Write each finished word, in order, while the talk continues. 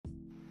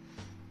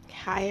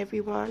Hi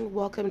everyone,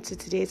 welcome to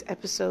today's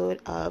episode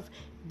of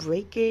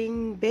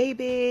Breaking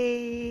Baby.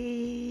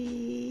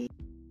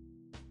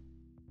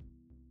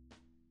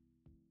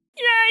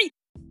 Yay!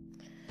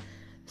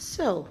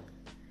 So,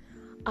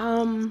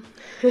 um,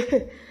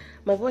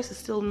 my voice is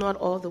still not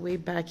all the way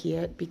back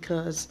yet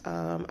because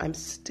I'm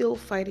still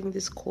fighting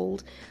this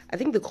cold. I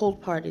think the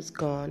cold part is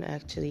gone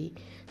actually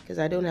because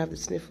I don't have the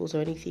sniffles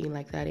or anything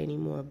like that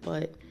anymore,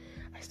 but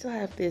I still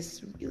have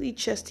this really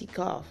chesty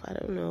cough. I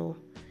don't know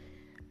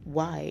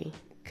why,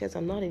 because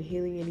I'm not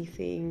inhaling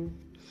anything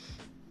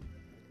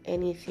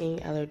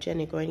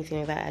allergenic or anything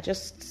like that. I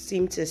just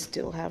seem to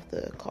still have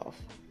the cough,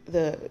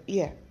 the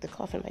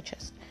cough in my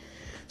chest.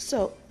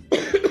 So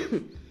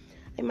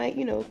I might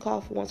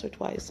cough once or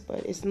twice,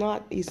 but it's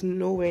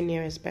nowhere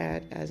near as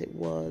bad as it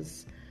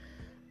was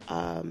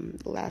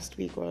last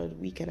week or a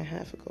week and a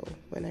half ago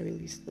when I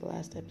released the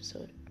last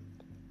episode.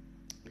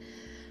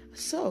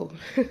 So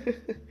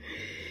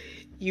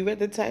you read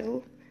the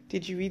title?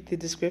 Did you read the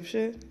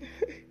description?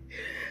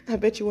 I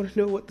bet you want to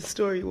know what the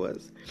story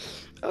was.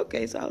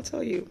 Okay, so I'll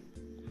tell you.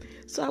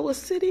 So I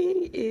was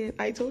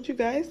I told you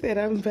guys that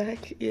I'm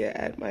back here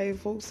at my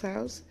folks'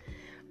 house.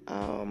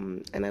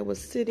 And I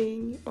was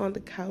sitting on the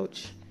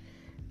couch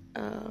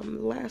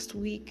last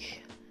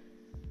week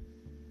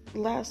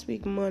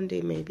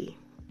Monday maybe,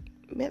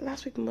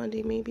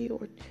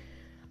 or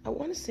I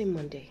want to say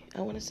Monday,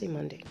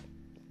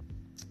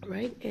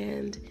 right?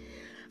 And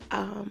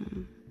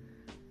I'm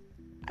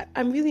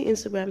really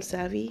Instagram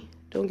savvy.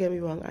 Don't get me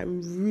wrong,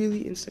 I'm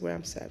really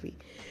Instagram savvy.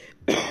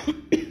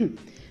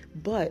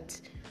 But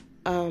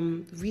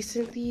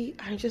recently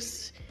I've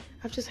just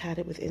had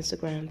it with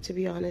Instagram, to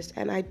be honest,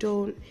 and I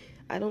don't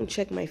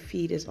check my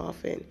feed as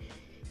often.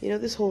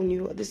 This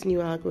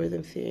new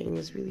algorithm thing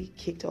has really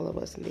kicked all of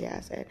us in the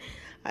ass, and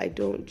I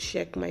don't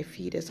check my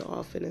feed as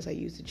often as I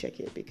used to check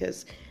it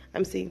because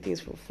I'm seeing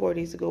things from 4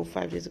 days ago,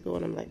 5 days ago,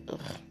 and I'm like,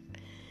 ugh.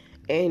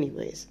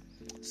 Anyways,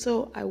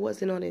 so I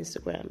wasn't on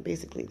Instagram.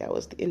 Basically, that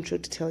was the intro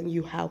to telling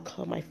you how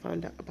come I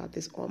found out about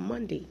this on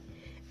Monday,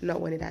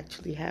 not when it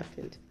actually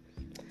happened.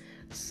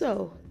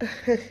 So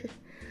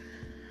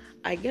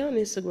I get on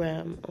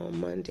Instagram on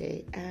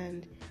Monday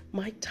and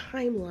my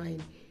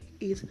timeline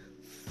is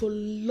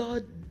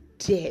flooded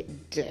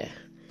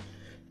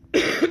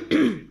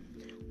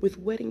with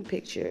wedding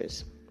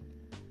pictures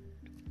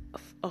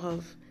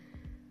of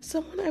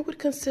someone I would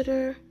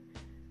consider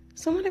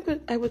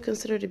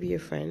to be a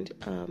friend.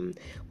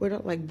 We're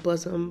not like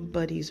bosom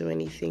buddies or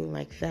anything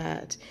like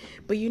that.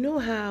 But you know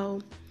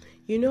how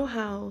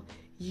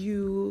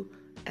you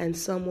and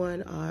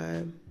someone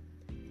are,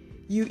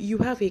 you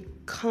have a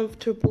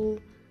comfortable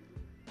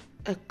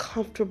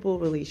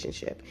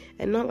relationship,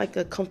 and not like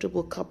a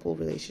comfortable couple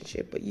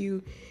relationship, but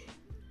you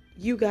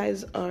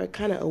guys are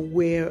kind of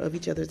aware of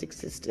each other's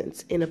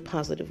existence in a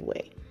positive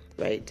way,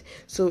 right?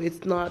 So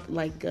it's not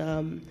like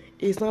a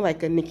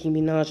Nicki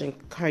Minaj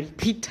and Cardi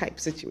B type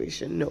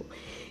situation. No,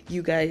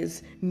 you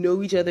guys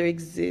know each other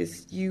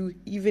exists. You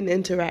even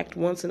interact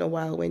once in a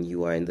while when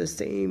you are in the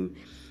same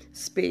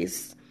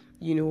space,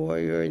 or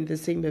you're in the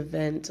same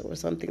event or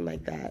something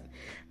like that,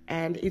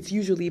 and it's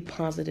usually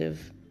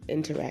positive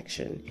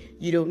interaction.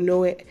 You don't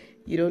know it.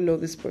 You don't know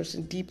this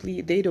person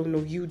deeply. They don't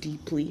know you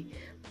deeply,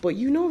 but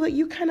you know that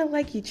you kind of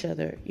like each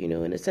other. In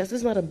a sense, this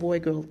is not a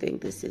boy-girl thing.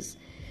 This is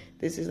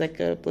like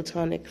a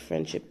platonic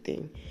friendship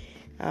thing.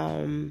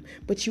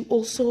 But you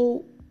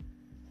also,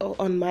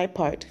 on my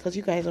part, because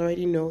you guys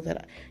already know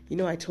that,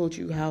 I told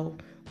you how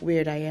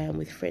weird I am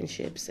with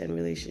friendships and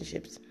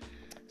relationships.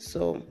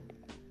 So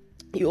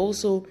you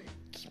also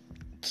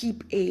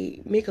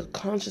make a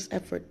conscious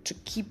effort to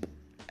keep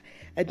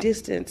a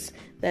distance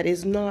that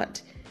is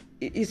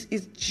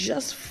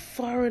just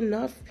far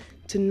enough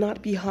to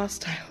not be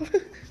hostile.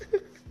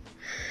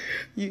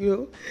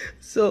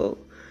 So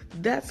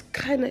that's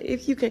kind of,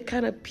 if you can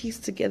kind of piece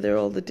together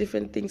all the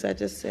different things I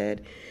just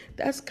said,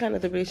 that's kind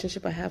of the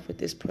relationship I have with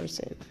this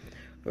person,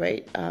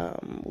 right?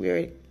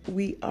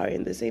 We are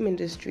in the same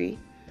industry.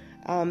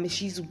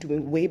 She's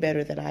doing way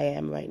better than I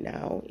am right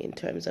now in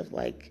terms of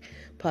like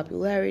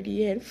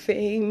popularity and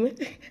fame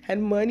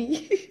and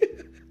money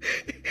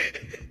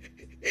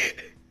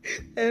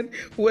and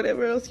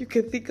whatever else you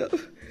can think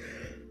of.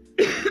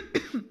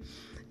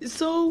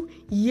 So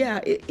yeah,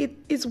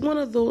 it's one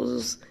of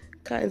those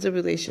kinds of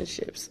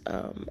relationships.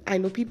 I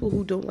know people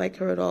who don't like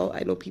her at all.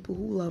 I know people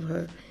who love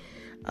her.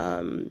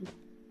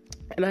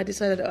 And I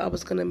decided I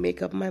was going to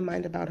make up my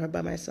mind about her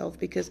by myself,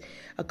 because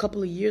a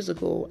couple of years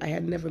ago I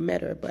had never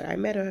met her, but I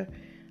met her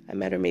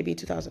maybe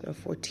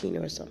 2014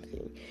 or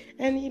something.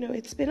 And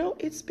it's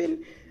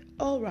been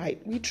all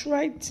right. We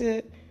tried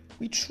to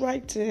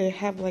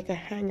have like a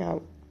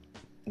hangout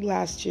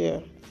last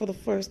year for the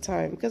first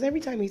time, because every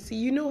time we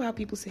see, how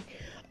people say,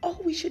 oh,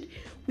 we should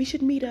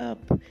meet up,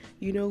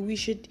 we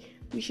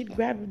should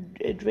grab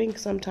a drink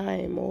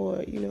sometime,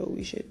 or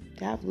we should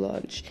have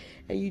lunch,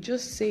 and you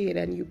just say it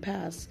and you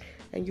pass,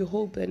 and you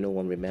hope that no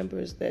one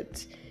remembers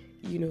that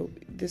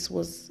this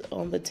was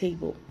on the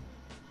table.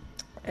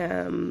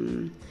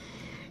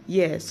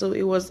 Yeah, so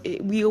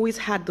we always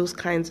had those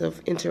kinds of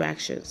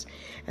interactions.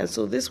 And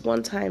so this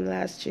one time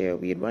last year,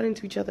 we had run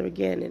into each other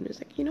again, and it was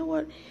like, you know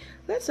what?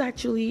 Let's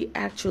actually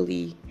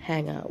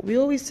hang out. We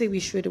always say we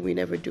should, and we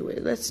never do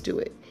it. Let's do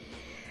it.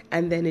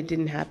 And then it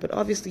didn't happen.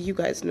 Obviously, you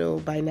guys know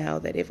by now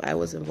that if I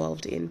was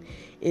involved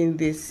in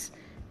this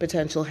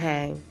potential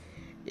hang,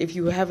 if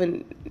you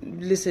haven't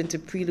listened to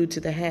Prelude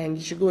to the Hang,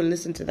 you should go and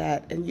listen to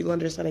that, and you'll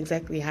understand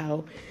exactly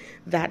how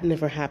that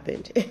never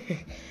happened.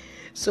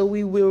 So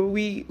by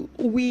we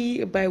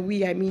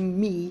I mean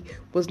me,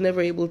 was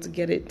never able to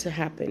get it to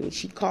happen.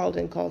 She called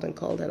and called and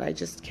called, and I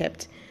just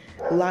kept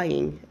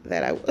lying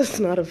that I was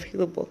not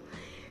available.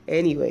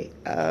 Anyway,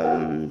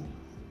 so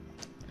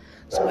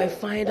I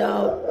find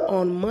out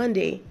on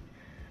Monday,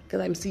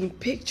 because I'm seeing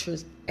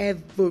pictures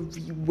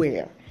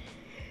everywhere,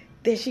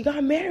 that she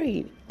got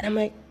married. And I'm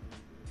like,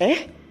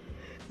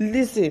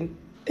 Listen.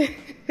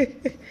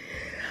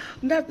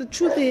 Now, the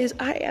truth is,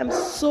 I am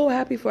so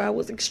happy for her. I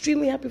was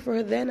extremely happy for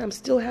her then. I'm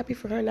still happy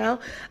for her now.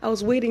 I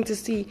was waiting to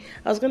see.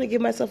 I was going to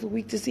give myself a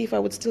week to see if I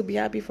would still be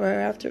happy for her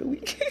after a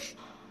week.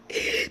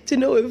 To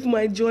know if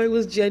my joy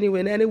was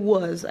genuine. And it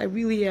was. I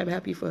really am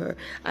happy for her.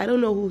 I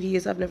don't know who he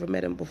is. I've never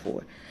met him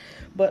before.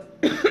 But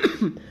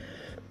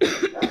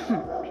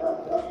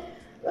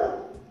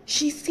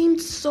she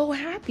seemed so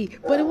happy.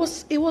 But it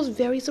was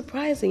very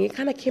surprising. It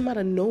kind of came out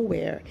of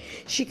nowhere.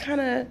 She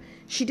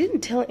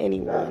didn't tell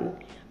anyone.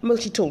 Well,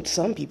 she told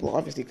some people,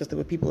 obviously, because there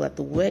were people at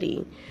the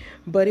wedding,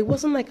 but it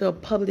wasn't like a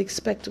public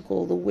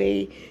spectacle the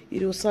way,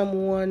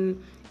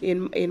 someone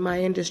in my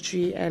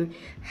industry and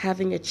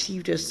having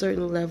achieved a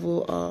certain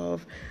level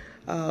of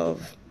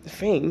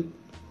fame,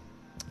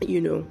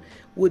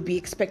 would be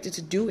expected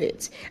to do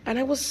it. And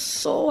I was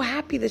so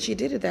happy that she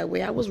did it that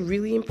way. I was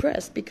really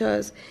impressed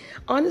because,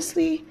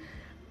 honestly,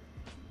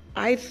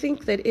 I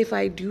think that if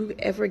I do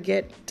ever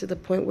get to the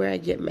point where I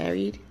get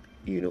married,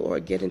 or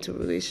get into a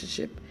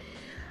relationship,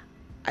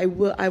 I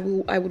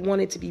would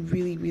want it to be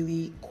really,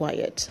 really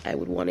quiet. I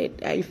would want it.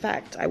 In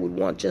fact, I would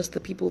want just the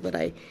people that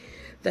I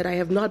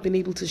have not been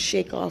able to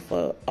shake off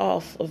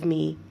of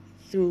me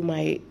through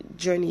my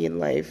journey in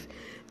life.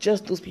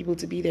 Just those people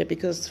to be there,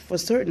 because for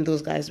certain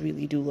those guys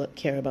really do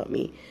care about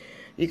me,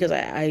 because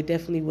I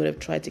definitely would have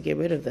tried to get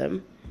rid of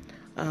them.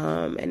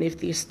 And if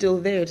they're still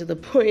there to the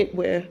point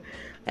where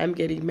I'm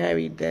getting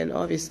married, then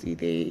obviously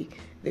they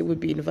would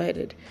be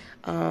invited.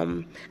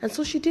 And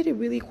so she did it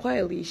really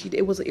quietly.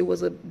 It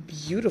was a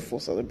beautiful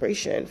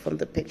celebration from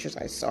the pictures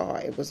I saw.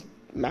 It was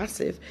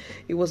massive.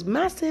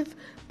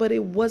 But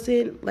it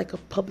wasn't like a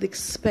public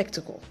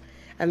spectacle.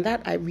 And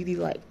that I really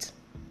liked.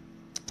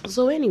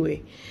 So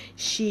anyway,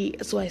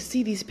 so I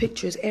see these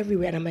pictures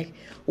everywhere, and I'm like,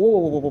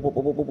 whoa,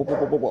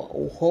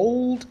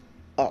 hold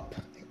up.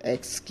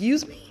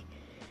 Excuse me?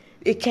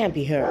 It can't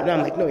be her. And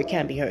I'm like, no, it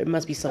can't be her. It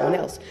must be someone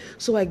else.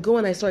 So I go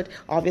and I start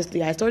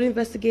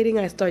investigating,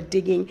 I start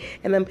digging,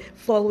 and I'm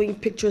following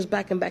pictures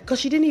back and back.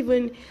 Because I didn't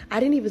even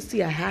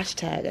see a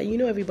hashtag.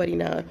 Everybody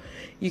now,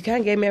 you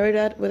can't get married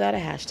without a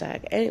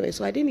hashtag. Anyway,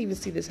 so I didn't even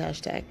see this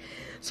hashtag.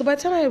 So by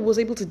the time I was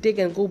able to dig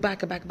and go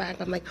back, I'm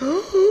like,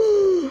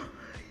 oh,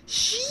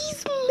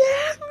 she's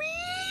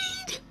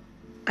married.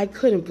 I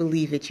couldn't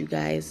believe it, you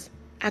guys.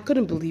 I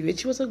couldn't believe it.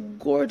 She was a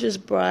gorgeous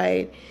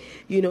bride.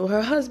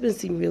 Her husband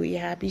seemed really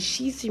happy.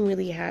 She seemed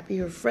really happy.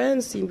 Her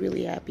friends seemed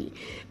really happy.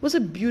 It was a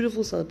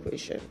beautiful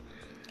celebration.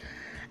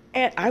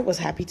 And I was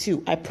happy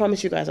too. I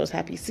promise you guys I was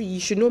happy. See,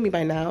 you should know me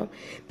by now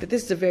that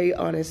this is a very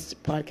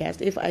honest podcast.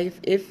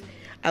 If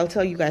I'll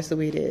tell you guys the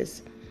way it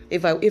is.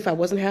 If I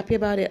wasn't happy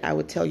about it, I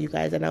would tell you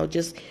guys, and I would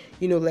just,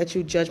 let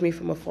you judge me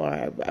from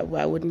afar.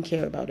 I wouldn't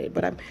care about it.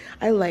 But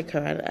I like her,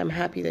 and I'm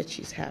happy that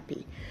she's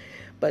happy.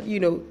 But,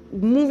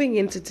 moving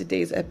into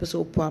today's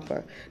episode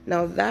proper,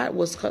 now that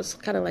was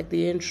kind of like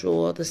the intro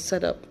or the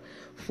setup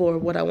for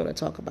what I want to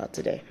talk about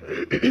today.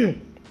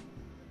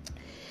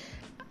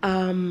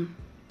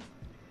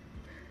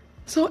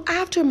 So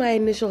after my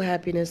initial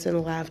happiness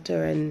and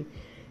laughter and,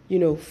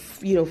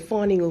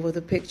 fawning over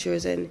the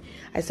pictures, and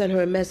I sent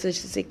her a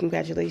message to say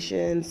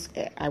congratulations.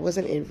 I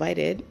wasn't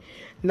invited.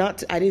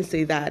 I didn't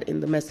say that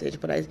in the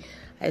message, but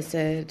I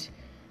said,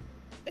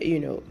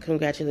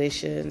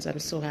 congratulations, I'm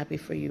so happy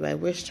for you. I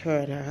wished her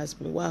and her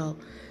husband well,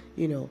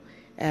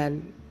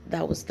 and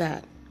that was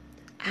that.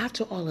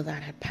 After all of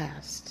that had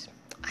passed,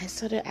 I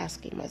started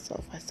asking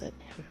myself, I said,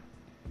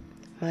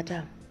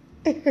 Madam,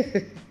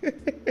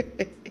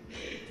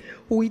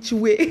 which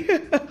way,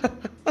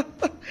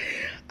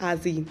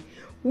 as in,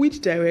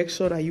 which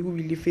direction are you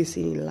really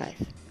facing in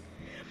life?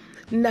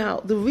 Now,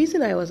 the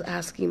reason I was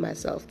asking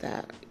myself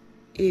that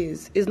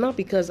is not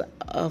because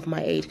of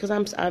my age, because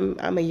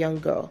I'm a young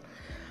girl.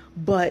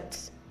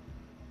 But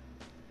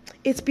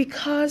it's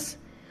because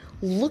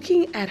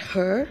looking at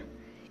her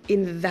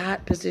in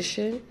that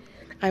position,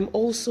 I'm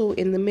also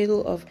in the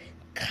middle of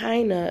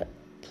kind of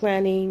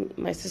planning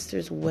my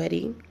sister's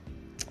wedding.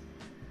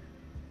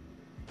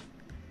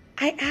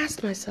 I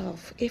asked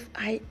myself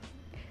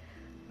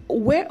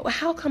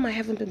how come I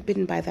haven't been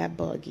bitten by that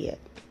bug yet?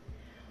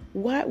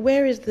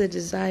 Where is the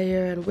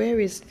desire and where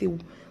is the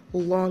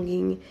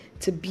longing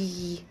to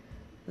be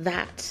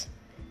that,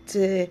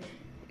 to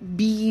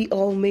be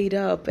all made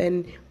up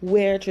and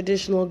wear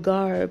traditional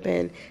garb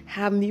and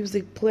have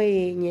music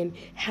playing and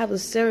have a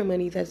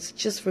ceremony that's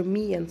just for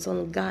me and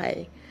some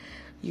guy,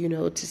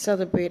 to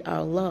celebrate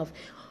our love.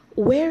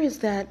 Where is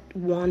that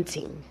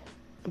wanting?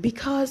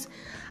 Because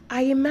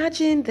I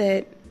imagine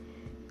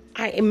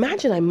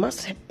I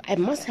must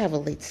have a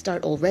late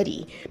start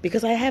already,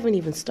 because I haven't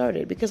even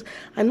started, because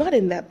I'm not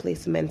in that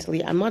place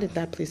mentally, I'm not in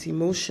that place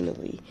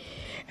emotionally.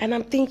 And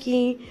I'm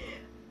thinking,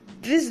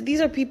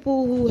 these are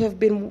people who have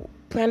been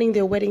planning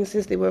their wedding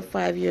since they were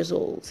 5 years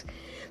old.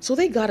 So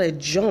they gotta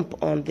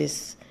jump on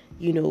this,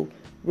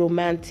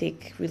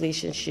 romantic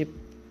relationship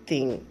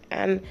thing.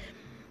 And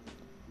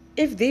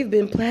if they've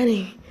been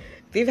planning,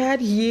 they've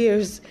had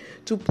years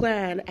to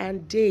plan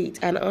and date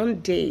and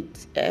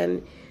undate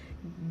and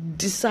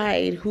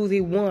decide who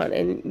they want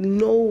and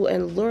know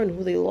and learn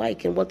who they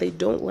like and what they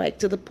don't like,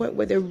 to the point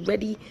where they're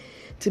ready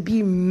to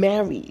be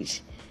married.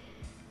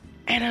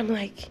 And I'm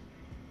like,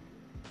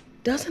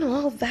 doesn't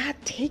all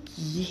that take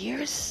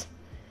years?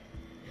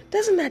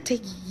 Doesn't that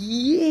take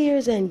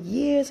years and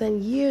years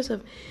and years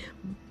of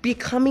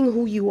becoming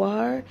who you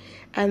are?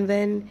 And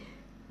then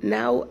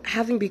now,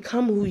 having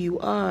become who you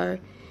are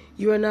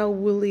now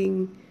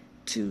willing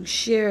to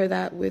share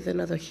that with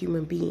another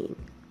human being.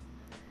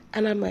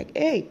 And I'm like,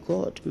 hey,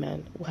 God,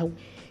 man, well,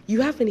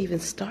 you haven't even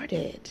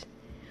started.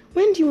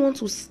 When do you want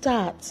to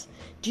start?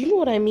 Do you know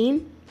what I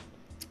mean?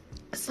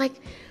 It's like,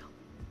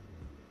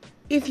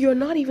 if you're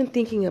not even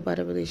thinking about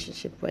a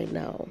relationship right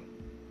now,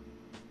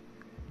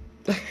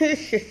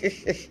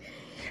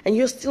 and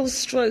you're still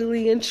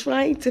struggling and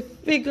trying to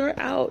figure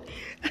out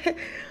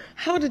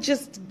how to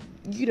just,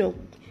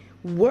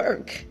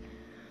 work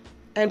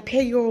and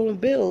pay your own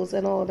bills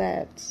and all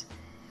that,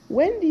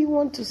 when do you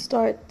want to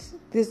start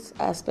this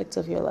aspect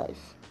of your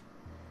life?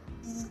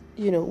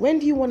 When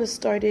do you want to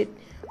start it?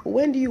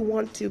 When do you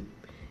want to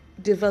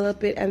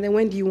develop it? And then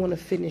when do you want to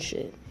finish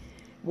it?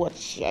 What,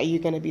 are you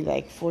going to be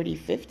like 40,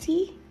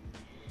 50?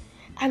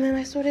 And then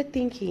I started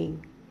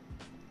thinking,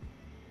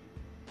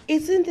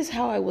 isn't this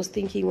how I was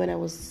thinking when I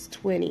was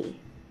 20?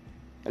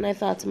 And I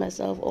thought to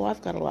myself, oh,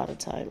 I've got a lot of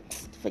time.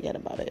 Forget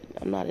about it.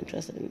 I'm not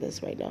interested in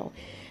this right now.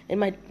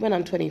 When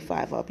I'm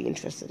 25, I'll be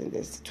interested in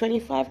this.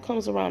 25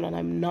 comes around and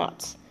I'm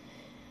not,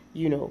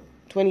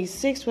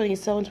 26,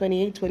 27,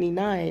 28,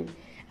 29,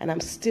 and I'm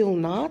still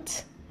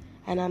not.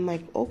 And I'm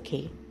like,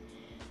 okay,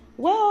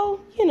 well,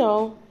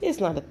 it's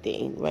not a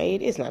thing, right?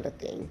 It's not a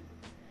thing.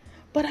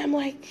 But I'm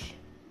like,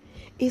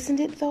 isn't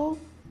it though?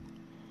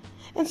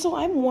 And so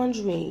I'm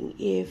wondering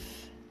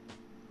if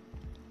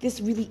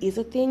this really is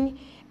a thing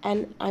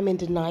and I'm in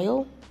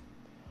denial,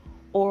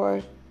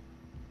 or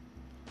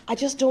I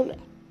just don't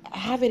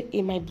have it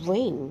in my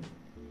brain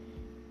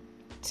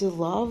to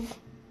love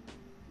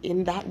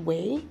in that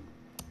way.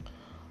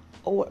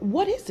 Or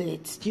what is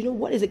it?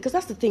 What is it? Because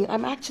that's the thing.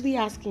 I'm actually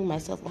asking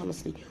myself,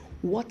 honestly,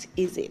 what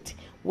is it?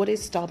 What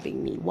is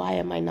stopping me? Why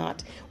am I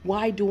not?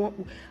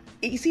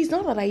 You see, it's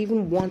not that I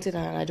even want it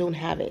and I don't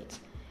have it.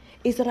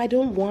 It's that I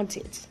don't want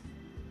it.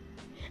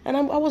 And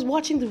I was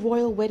watching the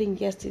royal wedding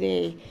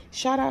yesterday.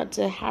 Shout out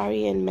to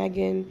Harry and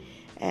Meghan.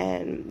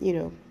 And,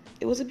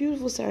 it was a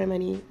beautiful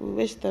ceremony. We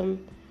wish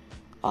them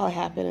all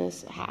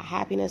happiness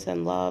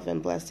and love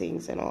and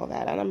blessings and all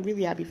that. And I'm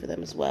really happy for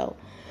them as well.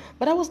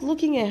 But I was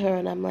looking at her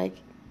and I'm like,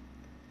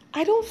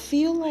 I don't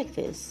feel like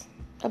this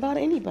about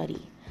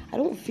anybody. I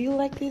don't feel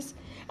like this.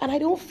 And I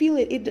don't feel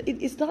it.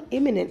 It's not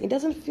imminent. It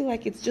doesn't feel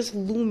like it's just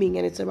looming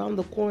and it's around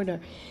the corner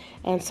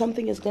and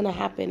something is going to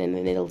happen and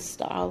then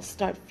I'll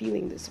start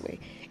feeling this way.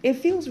 It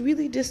feels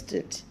really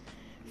distant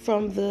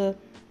from the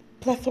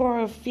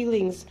plethora of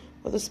feelings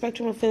or the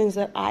spectrum of feelings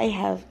that I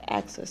have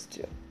access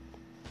to.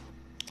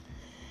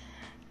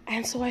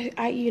 And so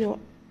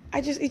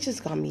it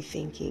just got me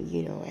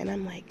thinking, and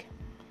I'm like,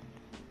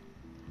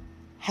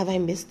 have I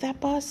missed that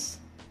bus?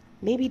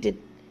 Maybe did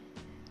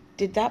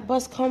that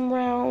bus come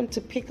around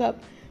to pick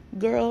up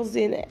girls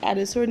at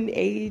a certain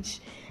age,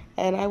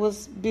 and I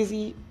was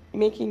busy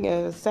making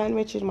a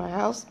sandwich in my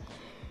house,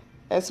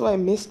 and so I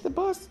missed the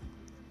bus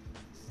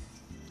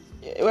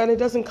when it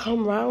doesn't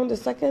come around the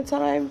second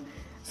time,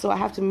 so I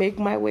have to make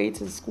my way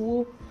to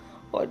school?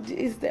 Or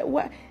is that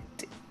what?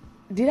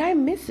 Did I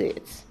miss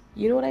it?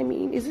 You know what I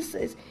mean? Is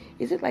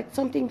it like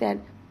something that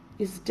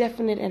is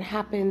definite and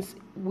happens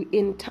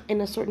in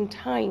a certain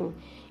time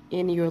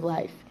in your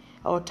life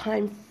or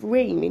time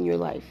frame in your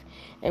life,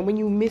 and when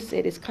you miss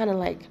it, it's kind of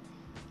like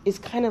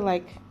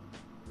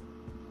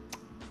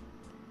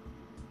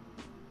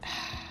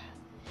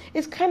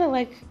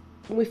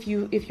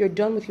if you're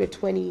done with your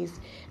 20s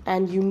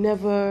and you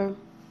never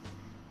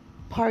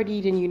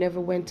partied and you never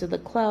went to the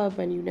club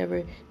and you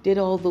never did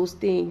all those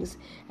things,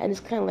 and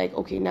it's kind of like,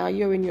 okay, now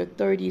you're in your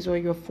 30s or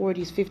your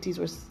 40s, 50s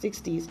or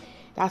 60s.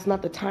 That's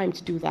not the time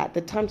to do that.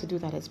 The time to do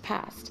that has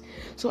passed.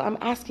 So I'm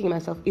asking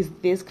myself, is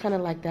this kind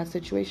of like that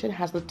situation?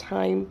 Has the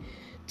time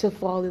to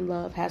fall in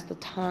love, has the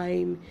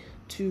time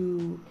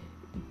to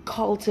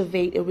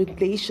cultivate a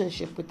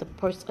relationship with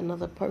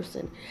another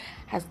person,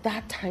 has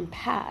that time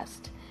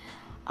passed?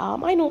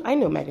 I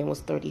know Megan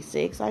was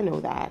 36. I know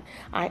that.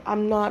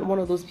 I'm not one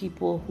of those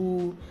people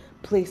who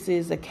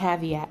places a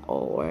caveat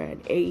or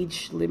an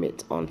age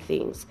limit on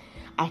things.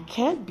 I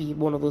can't be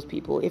one of those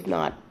people. If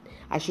not,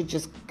 I should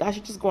just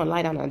go and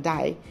lie down and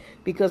die,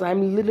 because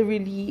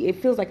it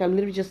feels like I'm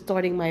literally just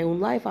starting my own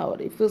life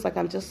out. It feels like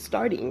I'm just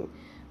starting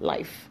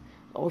life,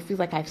 or it feels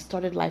like I've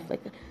started life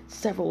like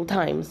several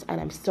times and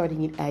I'm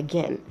starting it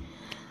again.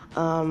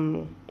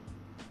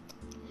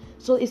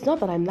 So it's not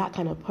that I'm that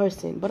kind of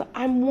person, but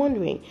I'm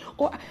wondering,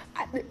 or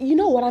you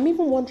know what? I'm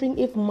even wondering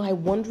if my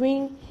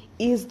wondering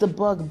is the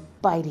bug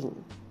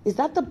biting. Is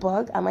that the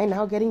bug? Am I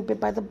now getting bit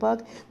by the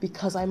bug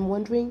because I'm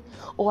wondering,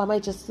 or am I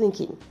just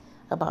thinking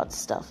about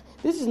stuff?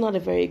 This is not a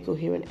very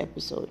coherent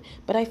episode,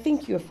 but I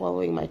think you're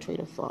following my train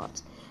of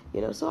thought.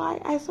 So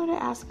I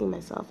started asking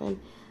myself, and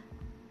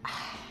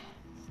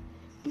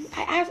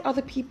I asked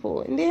other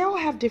people, and they all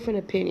have different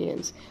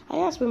opinions. I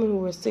asked women who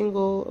were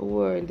single, who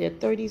were in their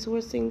 30s, who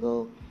were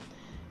single.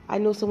 I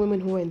know some women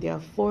who are in their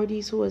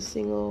 40s who are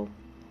single.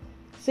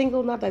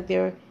 Single, not that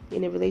they're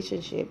in a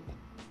relationship.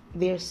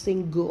 They're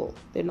single.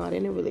 They're not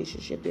in a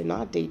relationship. They're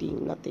not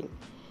dating, nothing.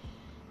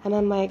 And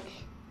I'm like,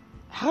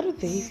 how do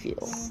they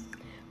feel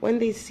when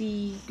they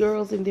see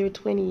girls in their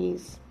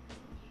 20s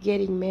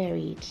getting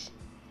married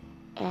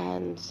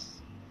and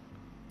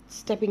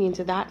stepping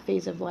into that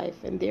phase of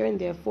life, and they're in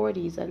their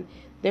 40s and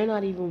they're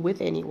not even with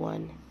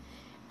anyone?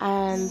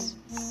 And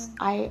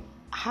I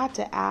had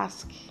to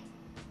ask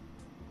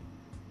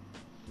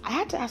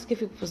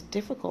if it was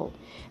difficult.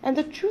 And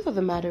the truth of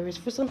the matter is,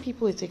 for some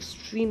people, it's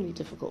extremely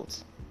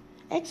difficult.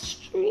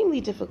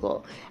 Extremely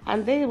difficult.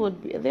 And they're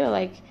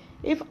like,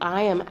 if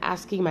I am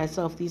asking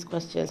myself these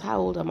questions, how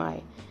old am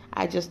I?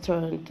 I just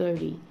turned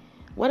 30.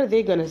 What are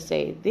they going to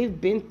say?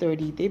 They've been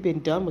 30. They've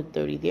been done with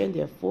 30. They're in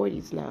their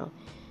 40s now.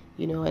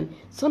 And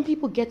some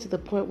people get to the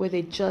point where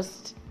they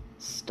just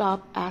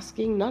stop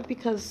asking, not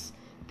because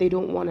they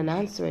don't want an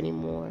answer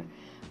anymore,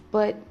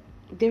 but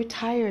they're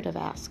tired of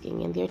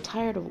asking, and they're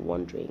tired of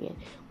wondering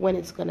when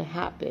it's going to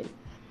happen.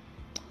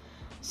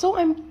 So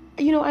I'm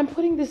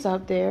putting this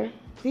out there.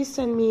 Please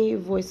send me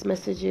voice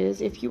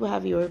messages. If you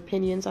have your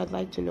opinions, I'd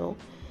like to know.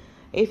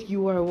 If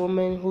you are a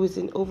woman who is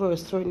over a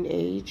certain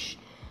age,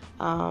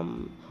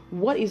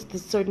 what is the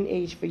certain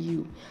age for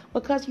you?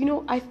 Because,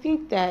 I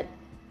think that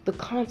the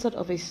concept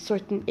of a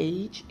certain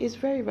age is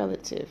very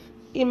relative.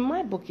 In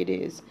my book, it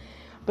is.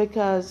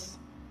 Because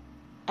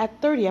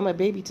at 30, I'm a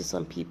baby to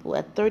some people.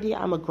 At 30,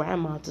 I'm a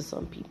grandma to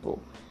some people.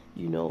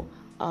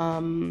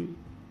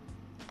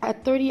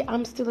 At 30,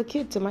 I'm still a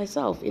kid to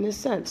myself, in a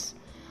sense.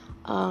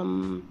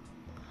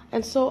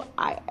 And so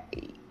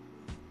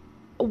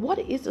what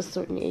is a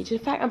certain age? In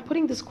fact, I'm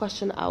putting this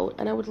question out,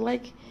 and I would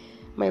like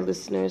my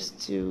listeners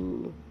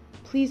to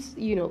please,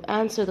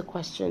 answer the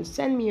question.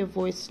 Send me a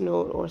voice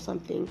note or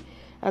something,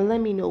 and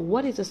let me know,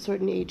 what is a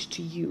certain age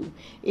to you?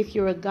 If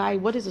you're a guy,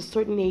 what is a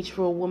certain age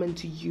for a woman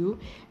to you,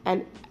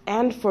 and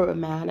for a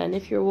man? And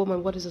if you're a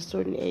woman, what is a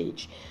certain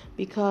age?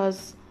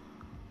 Because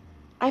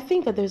I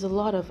think that there's a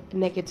lot of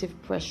negative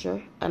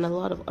pressure and a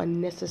lot of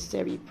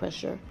unnecessary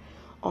pressure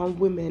on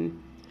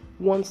women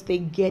once they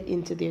get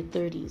into their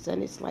 30s.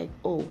 And it's like,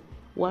 oh,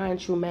 why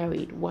aren't you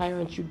married? Why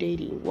aren't you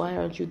dating? Why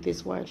aren't you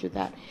this? Why aren't you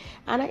that?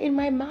 And in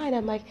my mind,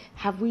 I'm like,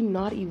 have we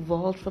not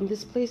evolved from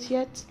this place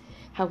yet?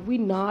 Have we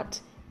not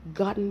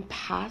gotten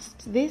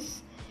past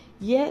this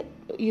yet?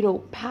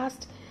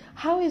 Past,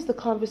 how is the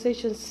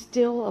conversation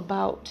still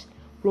about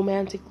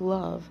romantic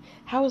love?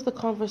 How is the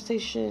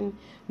conversation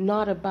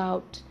not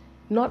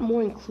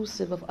more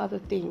inclusive of other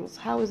things?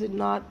 How is it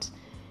not,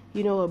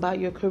 about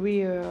your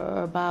career,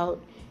 or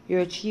about your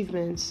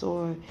achievements,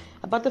 or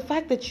about the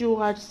fact that you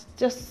are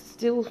just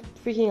still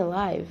freaking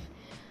alive,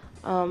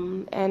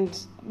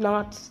 and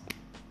not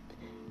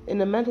in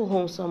a mental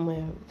home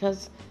somewhere?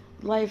 Because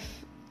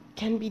life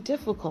can be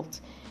difficult.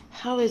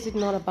 How is it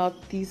not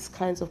about these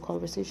kinds of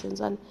conversations?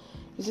 And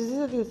these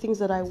are the things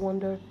that I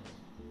wonder.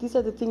 These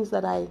are the things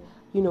that I'm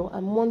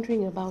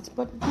wondering about.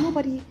 But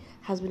nobody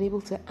has been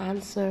able to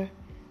answer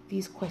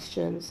these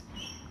questions.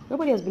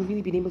 Nobody has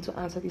really been able to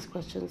answer these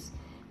questions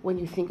when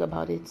you think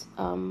about it.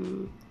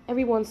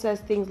 Everyone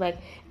says things like,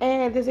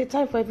 there's a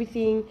time for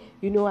everything,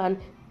 and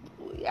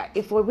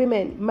if for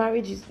women,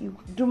 you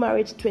do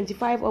marriage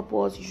 25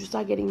 upwards, you should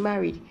start getting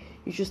married.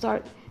 You should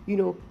start,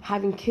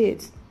 having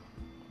kids.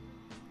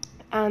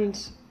 And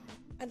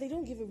they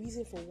don't give a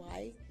reason for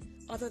why,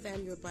 other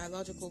than your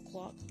biological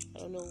clock. I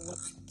don't know what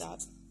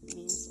that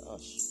means.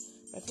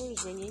 My phone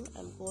is ringing.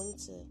 I'm going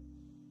to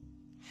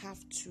have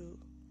to.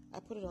 I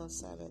put it on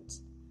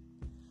silent.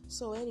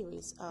 So,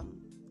 anyways,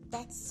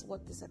 that's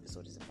what this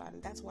episode is about,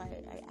 and that's why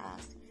I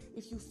asked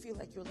if you feel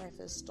like your life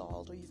has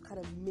stalled, or you've kind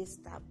of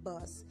missed that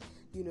bus,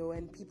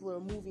 and people are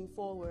moving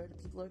forward.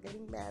 People are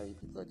getting married.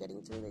 People are getting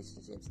into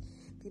relationships.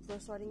 People are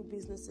starting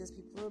businesses.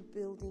 People are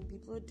building.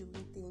 People are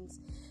doing things,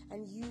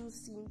 and you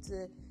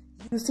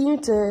seem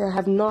to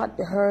have not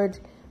heard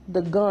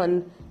the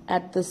gun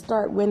at the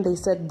start when they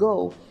said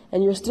go,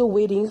 and you're still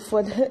waiting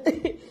for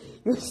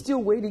you're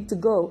still waiting to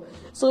go.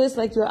 So it's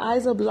like your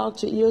eyes are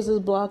blocked, your ears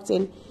are blocked,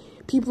 and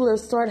People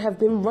have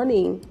been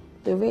running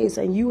the race,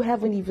 and you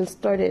haven't even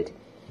started.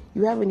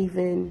 You haven't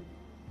even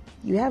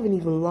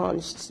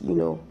launched,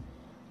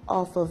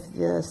 off of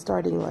the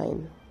starting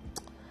line.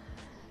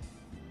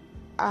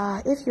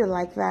 If you're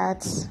like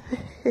that,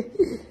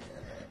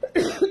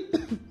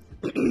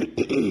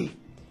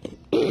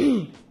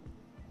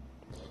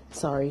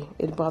 sorry,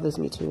 it bothers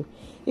me too.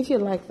 If you're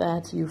like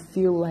that, you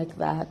feel like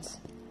that,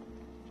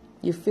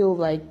 you feel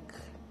like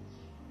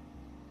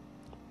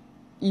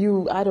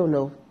I don't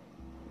know,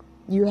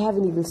 you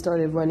haven't even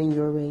started running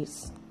your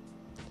race.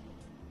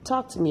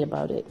 Talk to me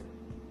about it.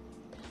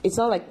 It's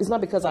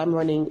not because I'm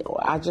running, or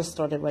I just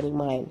started running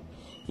mine.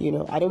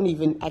 I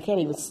can't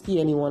even see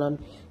anyone on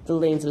the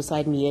lanes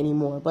beside me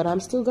anymore, but I'm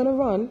still going to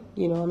run,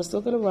 I'm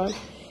still going to run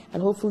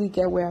and hopefully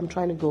get where I'm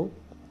trying to go.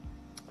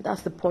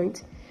 That's the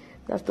point.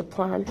 That's the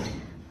plan.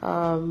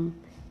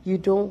 You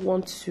don't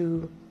want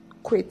to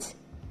quit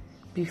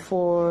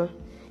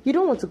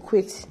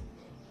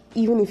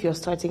even if you're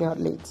starting out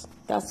late.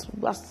 That's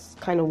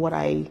kind of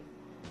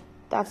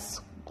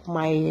that's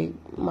my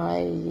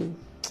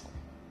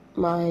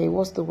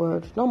what's the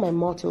word? Not my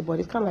motto, but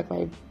it's kind of like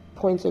my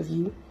point of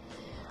view.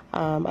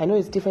 I know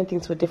it's different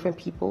things for different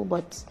people,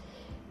 but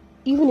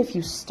even if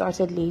you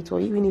started late, or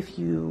even if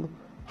you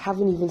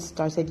haven't even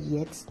started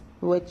yet,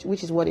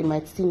 which is what it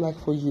might seem like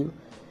for you,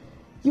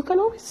 you can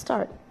always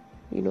start.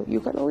 You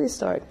can always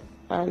start,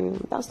 and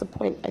that's the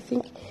point. I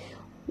think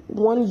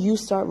when you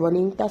start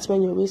running, that's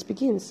when your race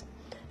begins.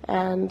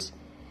 And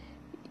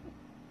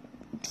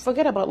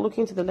forget about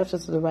looking to the left or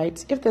to the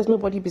right. If there's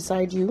nobody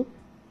beside you,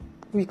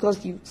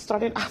 because you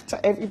started after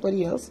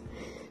everybody else,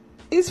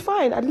 it's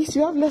fine. At least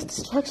you have less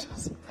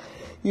distractions.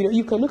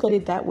 You can look at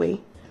it that way.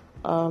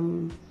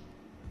 And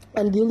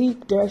the only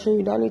direction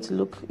you now need to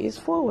look is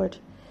forward,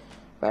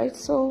 right?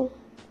 So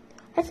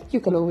I think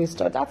you can always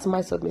start. That's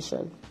my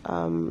submission.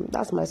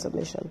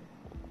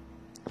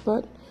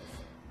 But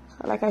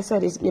like I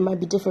said, it might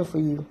be different for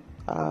you.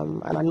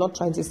 And I'm not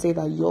trying to say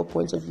that your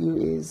point of view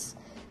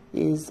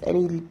is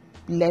any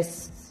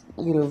less,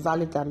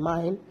 valid than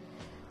mine.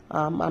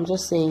 I'm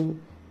just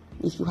saying,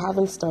 if you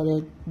haven't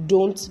started,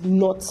 don't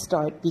not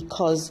start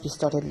because you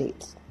started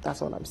late. That's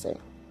what I'm saying.